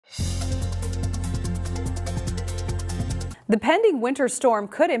The pending winter storm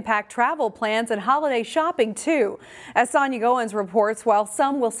could impact travel plans and holiday shopping too. As Sonia Goins reports, while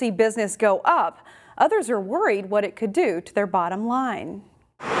some will see business go up, others are worried what it could do to their bottom line.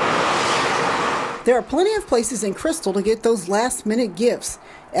 There are plenty of places in Crystal to get those last-minute gifts.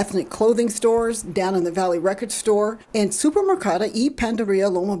 Ethnic clothing stores, down in the Valley Record Store, and Supermercado y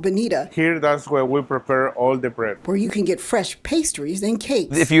Panderia Loma Bonita. Here, that's where we prepare all the bread. Where you can get fresh pastries and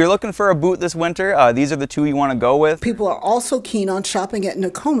cakes. If you're looking for a boot this winter, these are the two you want to go with. People are also keen on shopping at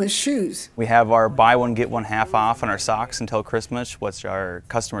Nokomis Shoes. We have our buy one, get one half off on our socks until Christmas, which our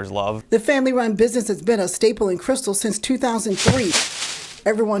customers love. The family-run business has been a staple in Crystal since 2003.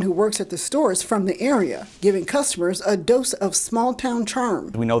 Everyone who works at the store is from the area, giving customers a dose of small-town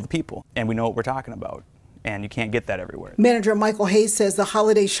charm. We know the people, and we know what we're talking about, and you can't get that everywhere. Manager Michael Hayes says the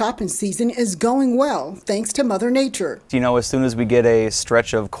holiday shopping season is going well, thanks to Mother Nature. You know, as soon as we get a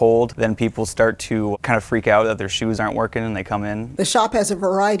stretch of cold, then people start to kind of freak out that their shoes aren't working and they come in. The shop has a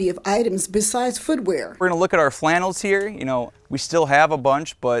variety of items besides footwear. We're going to look at our flannels here. You know, we still have a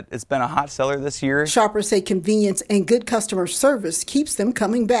bunch, but it's been a hot seller this year. Shoppers say convenience and good customer service keeps them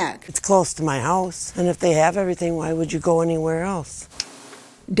coming back. It's close to my house, and if they have everything, why would you go anywhere else?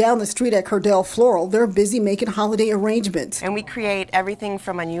 Down the street at Cardell Floral, they're busy making holiday arrangements. And we create everything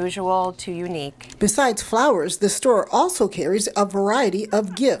from unusual to unique. Besides flowers, the store also carries a variety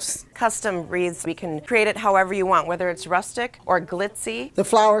of gifts. Custom wreaths, we can create it however you want, whether it's rustic or glitzy. The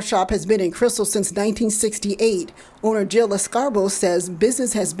flower shop has been in Crystal since 1968. Owner Jill Lescarbeau says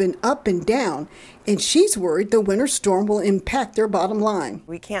business has been up and down, and she's worried the winter storm will impact their bottom line.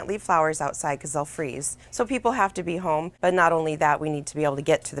 We can't leave flowers outside because they'll freeze. So people have to be home, but not only that, we need to be able to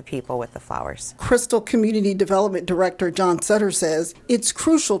get to the people with the flowers. Crystal Community Development Director John Sutter says it's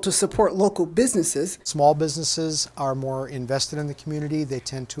crucial to support local businesses. Small businesses are more invested in the community. They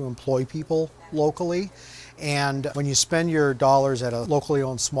tend to employ people locally. And when you spend your dollars at a locally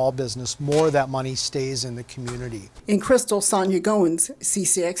owned small business, more of that money stays in the community. In Crystal, Sonia Goins,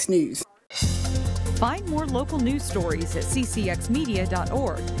 CCX News. Find more local news stories at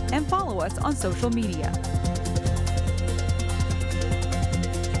ccxmedia.org and follow us on social media.